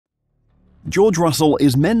George Russell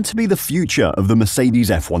is meant to be the future of the Mercedes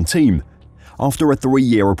F1 team. After a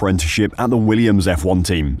 3-year apprenticeship at the Williams F1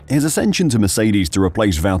 team, his ascension to Mercedes to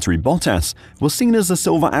replace Valterri Bottas was seen as the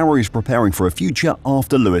Silver Arrows preparing for a future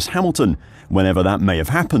after Lewis Hamilton, whenever that may have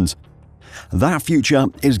happened. That future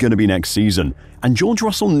is going to be next season, and George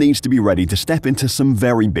Russell needs to be ready to step into some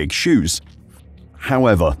very big shoes.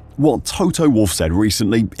 However, what Toto Wolff said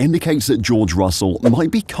recently indicates that George Russell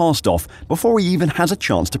might be cast off before he even has a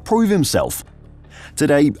chance to prove himself.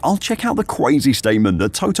 Today, I'll check out the crazy statement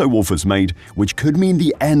that Toto Wolff has made, which could mean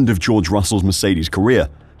the end of George Russell's Mercedes career,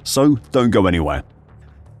 so don't go anywhere.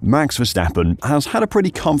 Max Verstappen has had a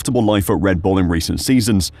pretty comfortable life at Red Bull in recent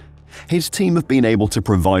seasons. His team have been able to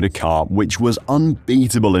provide a car which was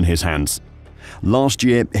unbeatable in his hands. Last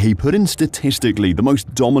year, he put in statistically the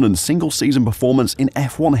most dominant single-season performance in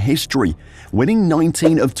F1 history, winning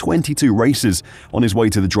 19 of 22 races on his way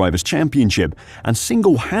to the Drivers' Championship and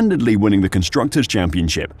single-handedly winning the Constructors'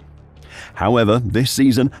 Championship. However, this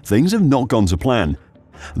season, things have not gone to plan.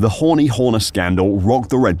 The Horny Horner scandal rocked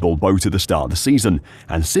the Red Bull boat at the start of the season,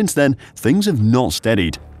 and since then, things have not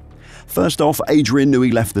steadied. First off, Adrian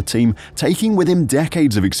Newey left the team, taking with him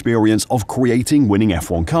decades of experience of creating winning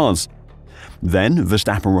F1 cars. Then,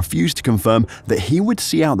 Verstappen refused to confirm that he would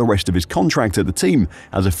see out the rest of his contract at the team,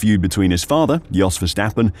 as a feud between his father, Jos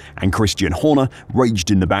Verstappen, and Christian Horner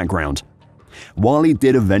raged in the background. While he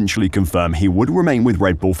did eventually confirm he would remain with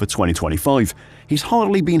Red Bull for 2025, he's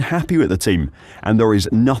hardly been happy with the team, and there is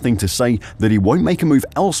nothing to say that he won't make a move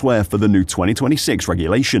elsewhere for the new 2026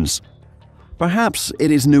 regulations. Perhaps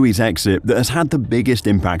it is Newey's exit that has had the biggest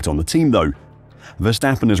impact on the team though.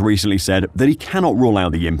 Verstappen has recently said that he cannot rule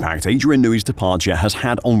out the impact Adrian Newey's departure has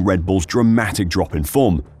had on Red Bull's dramatic drop in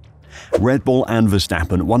form. Red Bull and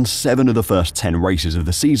Verstappen won 7 of the first 10 races of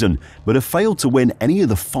the season, but have failed to win any of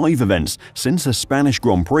the 5 events since the Spanish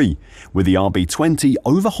Grand Prix, with the RB20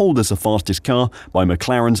 overhauled as the fastest car by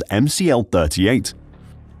McLaren's MCL38.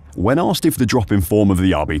 When asked if the drop in form of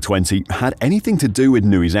the RB20 had anything to do with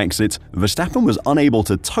Newey's exit, Verstappen was unable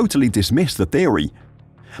to totally dismiss the theory.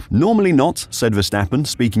 "Normally not," said Verstappen,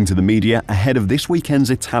 speaking to the media ahead of this weekend's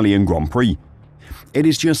Italian Grand Prix. "It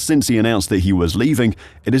is just since he announced that he was leaving,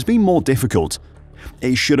 it has been more difficult.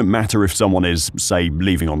 It shouldn't matter if someone is, say,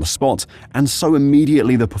 leaving on the spot, and so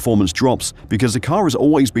immediately the performance drops because the car has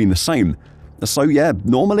always been the same. So yeah,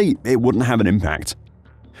 normally it wouldn't have an impact."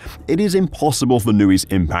 It is impossible for Newey's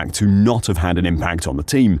impact to not have had an impact on the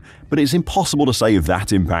team, but it's impossible to say if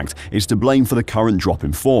that impact is to blame for the current drop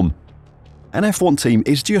in form. An F1 team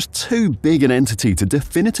is just too big an entity to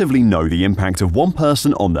definitively know the impact of one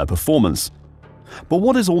person on their performance. But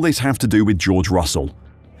what does all this have to do with George Russell?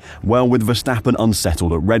 Well, with Verstappen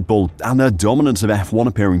unsettled at Red Bull and their dominance of F1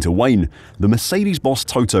 appearing to wane, the Mercedes boss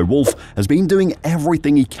Toto Wolff has been doing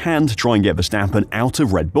everything he can to try and get Verstappen out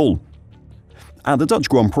of Red Bull. At the Dutch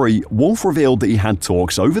Grand Prix, Wolff revealed that he had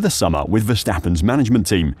talks over the summer with Verstappen's management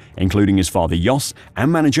team, including his father Jos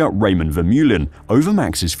and manager Raymond Vermeulen, over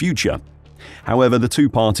Max's future. However, the two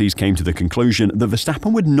parties came to the conclusion that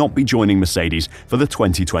Verstappen would not be joining Mercedes for the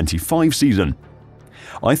 2025 season.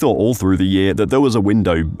 "I thought all through the year that there was a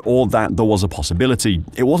window, or that there was a possibility.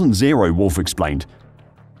 It wasn't zero," Wolff explained.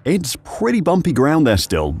 "It's pretty bumpy ground there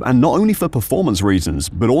still, and not only for performance reasons,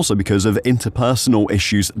 but also because of interpersonal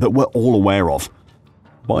issues that we're all aware of.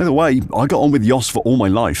 By the way, I got on with Jos for all my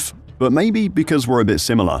life, but maybe because we're a bit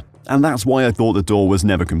similar, and that's why I thought the door was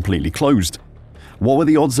never completely closed. What were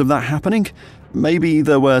the odds of that happening? Maybe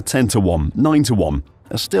there were 10 to 1, 9 to 1.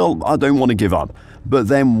 Still, I don't want to give up. But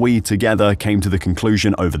then we together came to the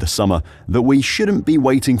conclusion over the summer that we shouldn't be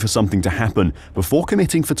waiting for something to happen before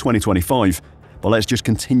committing for 2025. But let's just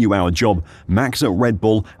continue our job, Max at Red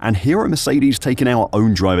Bull and here at Mercedes taking our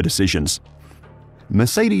own driver decisions."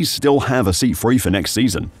 Mercedes still have a seat free for next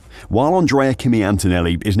season. While Andrea Kimi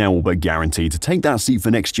Antonelli is now all but guaranteed to take that seat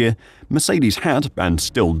for next year, Mercedes had, and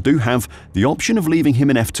still do have, the option of leaving him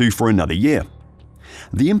in F2 for another year.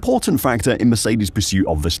 The important factor in Mercedes' pursuit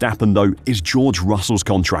of Verstappen, though, is George Russell's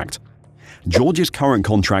contract. George's current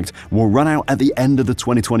contract will run out at the end of the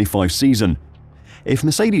 2025 season. If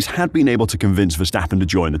Mercedes had been able to convince Verstappen to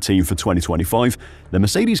join the team for 2025, then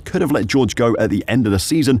Mercedes could have let George go at the end of the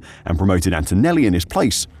season and promoted Antonelli in his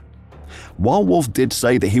place. While Wolff did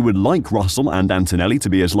say that he would like Russell and Antonelli to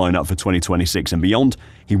be his lineup for 2026 and beyond,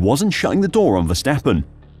 he wasn't shutting the door on Verstappen.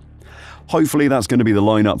 Hopefully that's going to be the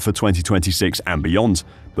lineup for 2026 and beyond,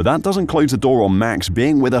 but that doesn't close the door on Max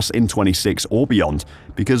being with us in 26 or beyond,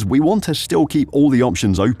 because we want to still keep all the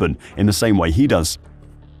options open in the same way he does.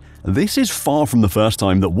 This is far from the first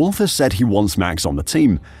time that Wolff has said he wants Max on the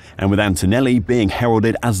team, and with Antonelli being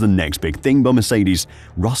heralded as the next big thing by Mercedes,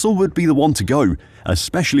 Russell would be the one to go,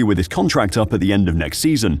 especially with his contract up at the end of next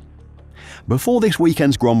season. Before this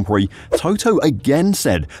weekend's Grand Prix, Toto again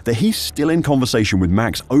said that he's still in conversation with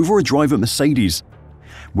Max over a drive at Mercedes.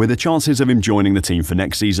 With the chances of him joining the team for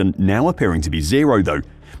next season now appearing to be zero though,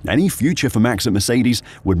 any future for Max at Mercedes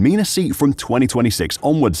would mean a seat from 2026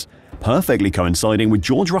 onwards, perfectly coinciding with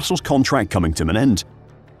George Russell's contract coming to an end.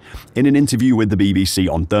 In an interview with the BBC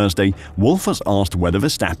on Thursday, Wolff was asked whether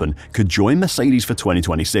Verstappen could join Mercedes for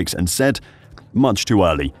 2026 and said, "Much too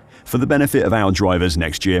early. For the benefit of our drivers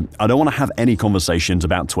next year, I don't want to have any conversations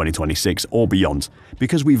about 2026 or beyond,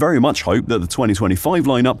 because we very much hope that the 2025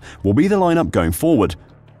 lineup will be the lineup going forward."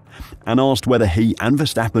 And asked whether he and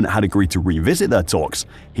Verstappen had agreed to revisit their talks,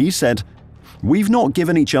 he said, "We've not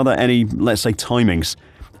given each other any, let's say, timings.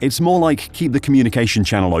 It's more like keep the communication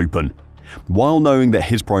channel open," while knowing that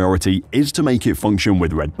his priority is to make it function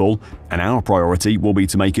with Red Bull, and our priority will be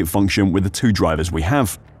to make it function with the two drivers we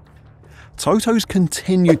have. Toto's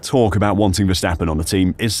continued talk about wanting Verstappen on the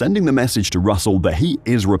team is sending the message to Russell that he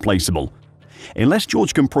is replaceable. Unless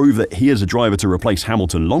George can prove that he is a driver to replace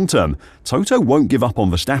Hamilton long-term, Toto won't give up on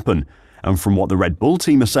Verstappen, and from what the Red Bull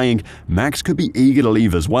team are saying, Max could be eager to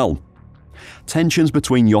leave as well. Tensions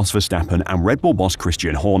between Jos Verstappen and Red Bull boss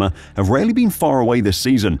Christian Horner have rarely been far away this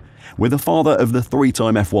season, with the father of the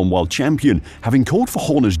three-time F1 world champion having called for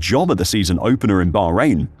Horner's job at the season opener in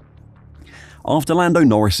Bahrain. After Lando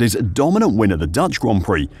Norris's dominant win at the Dutch Grand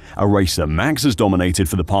Prix, a race that Max has dominated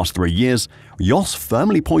for the past 3 years, Jos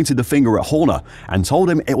firmly pointed the finger at Horner and told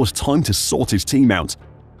him it was time to sort his team out.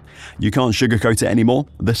 "You can't sugarcoat it anymore.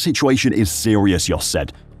 The situation is serious," Jos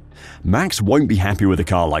said. "Max won't be happy with a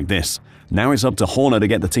car like this. Now it's up to Horner to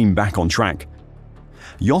get the team back on track."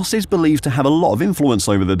 Jos is believed to have a lot of influence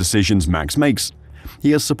over the decisions Max makes.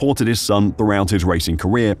 He has supported his son throughout his racing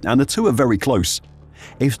career, and the two are very close.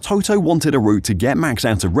 If Toto wanted a route to get Max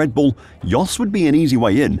out of Red Bull, Jos would be an easy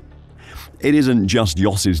way in. It isn't just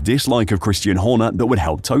Jos's dislike of Christian Horner that would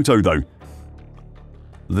help Toto though.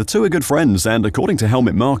 The two are good friends, and according to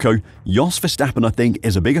Helmut Marko, Jos Verstappen I think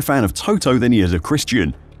is a bigger fan of Toto than he is of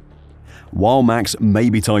Christian. While Max may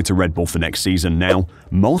be tied to Red Bull for next season now,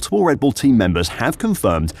 multiple Red Bull team members have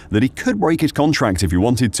confirmed that he could break his contract if he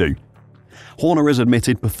wanted to. Horner has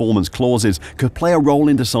admitted performance clauses could play a role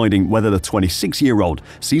in deciding whether the 26-year-old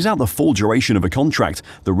sees out the full duration of a contract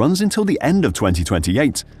that runs until the end of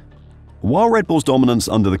 2028. While Red Bull's dominance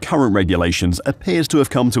under the current regulations appears to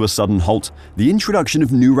have come to a sudden halt, the introduction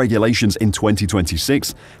of new regulations in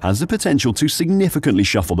 2026 has the potential to significantly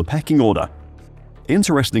shuffle the pecking order.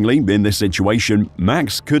 Interestingly, in this situation,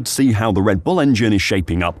 Max could see how the Red Bull engine is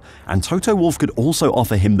shaping up, and Toto Wolff could also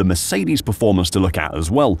offer him the Mercedes performance to look at as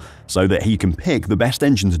well, so that he can pick the best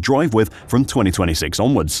engine to drive with from 2026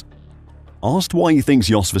 onwards. Asked why he thinks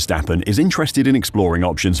Jos Verstappen is interested in exploring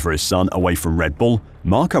options for his son away from Red Bull,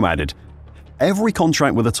 Marko added, "Every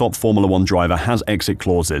contract with a top Formula 1 driver has exit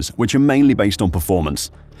clauses, which are mainly based on performance.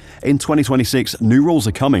 In 2026, new rules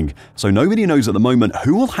are coming, so nobody knows at the moment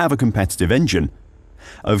who will have a competitive engine.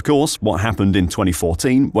 Of course, what happened in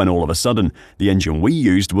 2014 when all of a sudden the engine we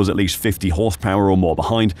used was at least 50 horsepower or more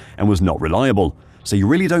behind and was not reliable, so you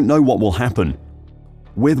really don't know what will happen."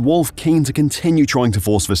 With Wolff keen to continue trying to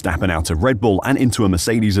force Verstappen out of Red Bull and into a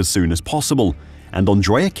Mercedes as soon as possible, and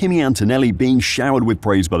Andrea Kimi Antonelli being showered with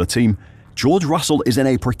praise by the team, George Russell is in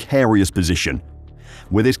a precarious position.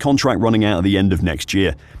 With his contract running out at the end of next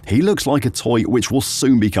year, he looks like a toy which will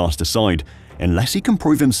soon be cast aside, unless he can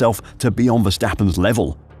prove himself to be on Verstappen's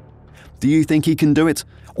level. Do you think he can do it?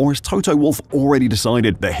 Or has Toto Wolff already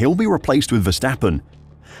decided that he'll be replaced with Verstappen?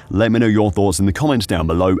 Let me know your thoughts in the comments down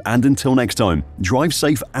below, and until next time, drive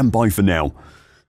safe and bye for now.